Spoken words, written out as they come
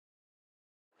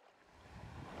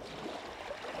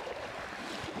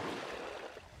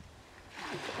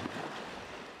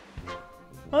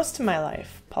Most of my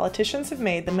life, politicians have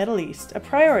made the Middle East a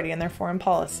priority in their foreign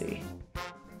policy.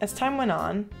 As time went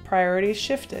on, priorities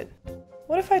shifted.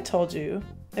 What if I told you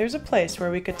there's a place where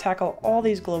we could tackle all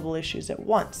these global issues at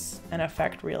once and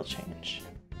affect real change?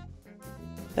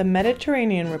 The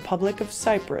Mediterranean Republic of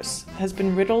Cyprus has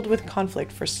been riddled with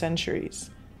conflict for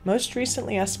centuries, most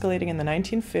recently escalating in the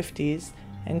 1950s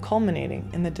and culminating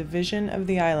in the division of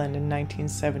the island in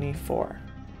 1974.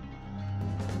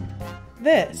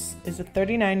 This is a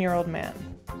 39-year-old man.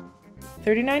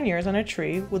 39 years on a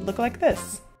tree would look like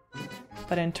this.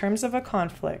 But in terms of a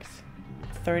conflict,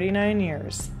 39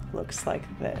 years looks like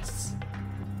this.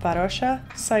 Varosha,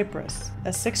 Cyprus,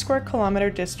 a 6 square kilometer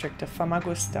district of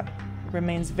Famagusta,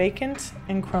 remains vacant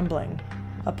and crumbling,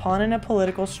 a pawn in a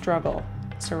political struggle,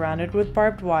 surrounded with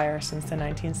barbed wire since the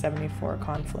 1974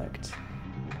 conflict.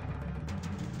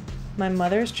 My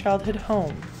mother's childhood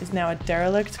home is now a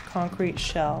derelict concrete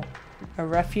shell, a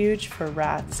refuge for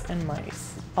rats and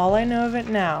mice. All I know of it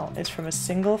now is from a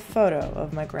single photo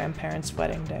of my grandparents'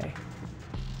 wedding day.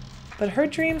 But her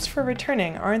dreams for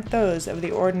returning aren't those of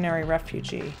the ordinary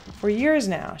refugee. For years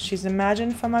now, she's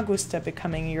imagined Famagusta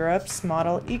becoming Europe's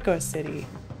model eco-city.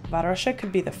 Varosha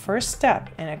could be the first step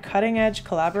in a cutting-edge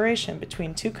collaboration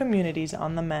between two communities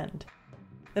on the mend.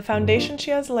 The foundation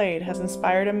she has laid has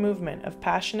inspired a movement of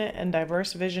passionate and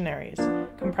diverse visionaries,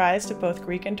 comprised of both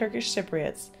Greek and Turkish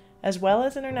Cypriots, as well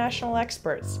as international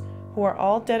experts, who are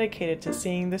all dedicated to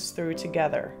seeing this through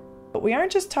together. But we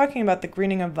aren't just talking about the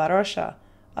greening of Varosha,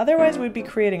 otherwise we'd be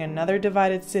creating another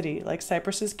divided city like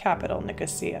Cyprus's capital,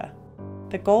 Nicosia.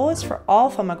 The goal is for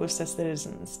all Famagusta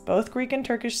citizens, both Greek and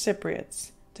Turkish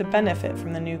Cypriots, to benefit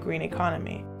from the new green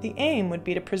economy. The aim would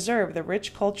be to preserve the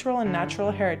rich cultural and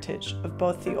natural heritage of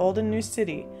both the old and new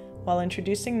city, while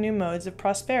introducing new modes of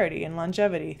prosperity and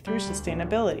longevity through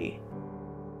sustainability.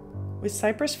 With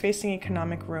Cyprus facing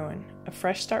economic ruin, a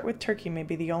fresh start with Turkey may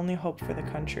be the only hope for the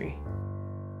country.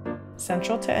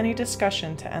 Central to any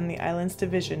discussion to end the island's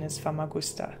division is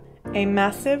Famagusta. A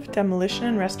massive demolition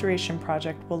and restoration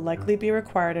project will likely be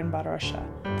required in Varosha,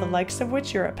 the likes of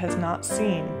which Europe has not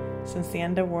seen since the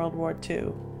end of World War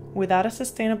II. Without a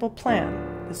sustainable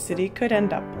plan, the city could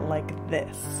end up like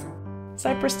this.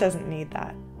 Cyprus doesn't need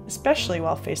that, especially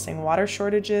while facing water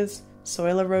shortages,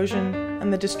 soil erosion,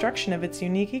 and the destruction of its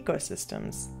unique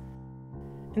ecosystems.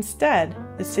 Instead,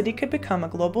 the city could become a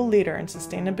global leader in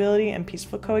sustainability and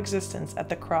peaceful coexistence at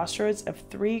the crossroads of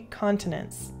 3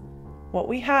 continents. What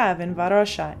we have in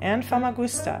Varosha and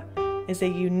Famagusta is a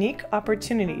unique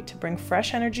opportunity to bring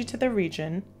fresh energy to the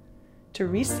region, to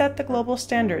reset the global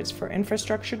standards for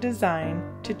infrastructure design,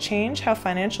 to change how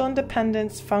financial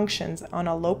independence functions on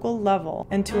a local level,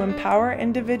 and to empower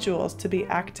individuals to be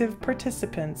active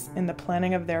participants in the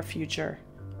planning of their future.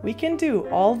 We can do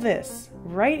all this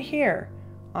right here,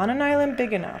 on an island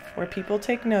big enough where people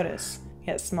take notice,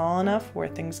 yet small enough where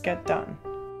things get done.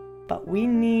 But we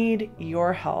need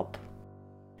your help.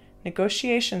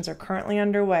 Negotiations are currently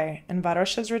underway, and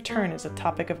Varosha's return is a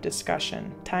topic of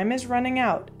discussion. Time is running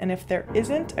out, and if there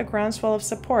isn't a groundswell of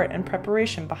support and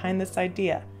preparation behind this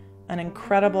idea, an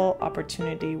incredible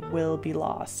opportunity will be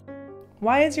lost.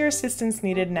 Why is your assistance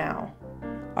needed now?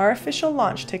 Our official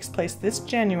launch takes place this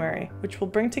January, which will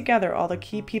bring together all the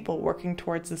key people working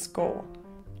towards this goal.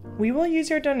 We will use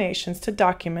your donations to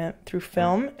document, through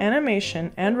film,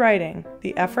 animation, and writing,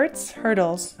 the efforts,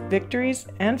 hurdles, victories,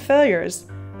 and failures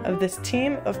of this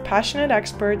team of passionate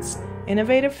experts,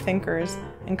 innovative thinkers,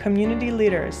 and community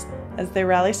leaders as they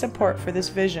rally support for this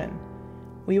vision.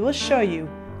 We will show you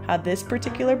how this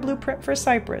particular blueprint for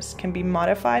Cyprus can be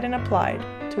modified and applied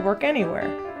to work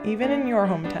anywhere, even in your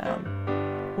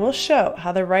hometown. We'll show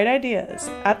how the right ideas,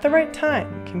 at the right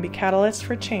time, can be catalysts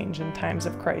for change in times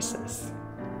of crisis.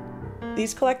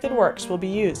 These collected works will be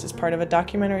used as part of a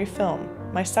documentary film,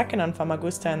 my second on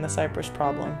Famagusta and the Cyprus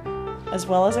problem, as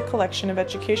well as a collection of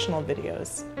educational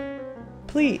videos.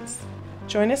 Please,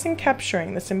 join us in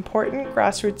capturing this important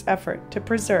grassroots effort to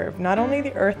preserve not only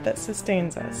the earth that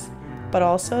sustains us, but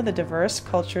also the diverse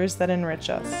cultures that enrich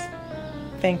us.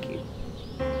 Thank you.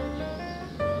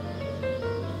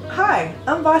 Hi,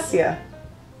 I'm Vasya.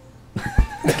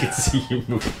 I can see you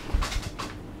moving.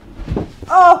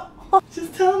 Oh!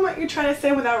 Just tell them what you're trying to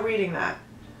say without reading that.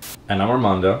 And I'm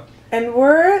Armando. And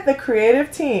we're the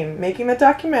creative team making the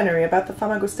documentary about the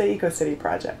Famagusta Ecocity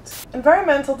project.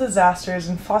 Environmental disasters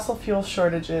and fossil fuel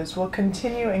shortages will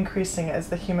continue increasing as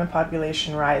the human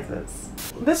population rises.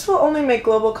 This will only make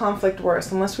global conflict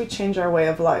worse unless we change our way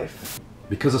of life.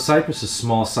 Because of Cyprus's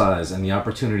small size and the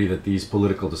opportunity that these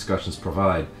political discussions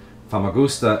provide,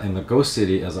 Famagusta and the Ghost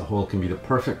City as a whole can be the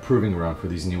perfect proving ground for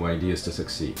these new ideas to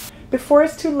succeed. Before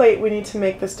it's too late, we need to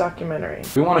make this documentary.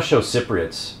 We want to show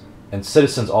Cypriots and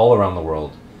citizens all around the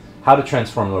world how to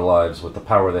transform their lives with the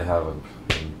power they have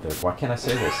why can't I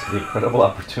say this? The incredible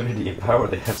opportunity and power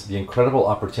they have. The incredible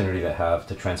opportunity they have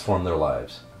to transform their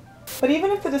lives. But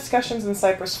even if the discussions in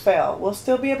Cyprus fail, we'll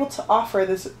still be able to offer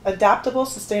this adaptable,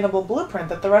 sustainable blueprint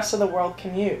that the rest of the world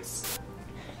can use.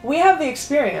 We have the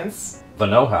experience, The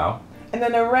know-how, and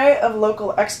an array of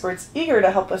local experts eager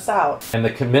to help us out. and the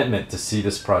commitment to see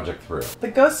this project through. The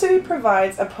Ghost City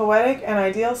provides a poetic and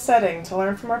ideal setting to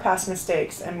learn from our past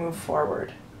mistakes and move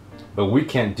forward. But we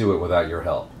can't do it without your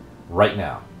help. Right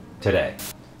now. Today.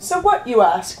 So what, you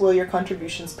ask, will your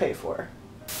contributions pay for?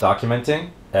 Documenting,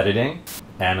 editing,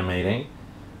 animating,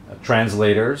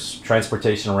 translators,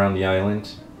 transportation around the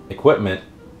island, equipment,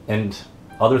 and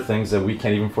other things that we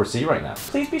can't even foresee right now.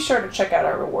 Please be sure to check out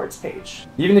our rewards page.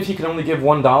 Even if you can only give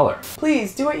 $1.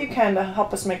 Please do what you can to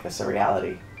help us make this a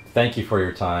reality. Thank you for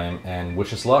your time and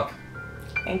wish us luck.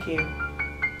 Thank you.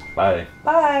 Bye.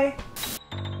 Bye.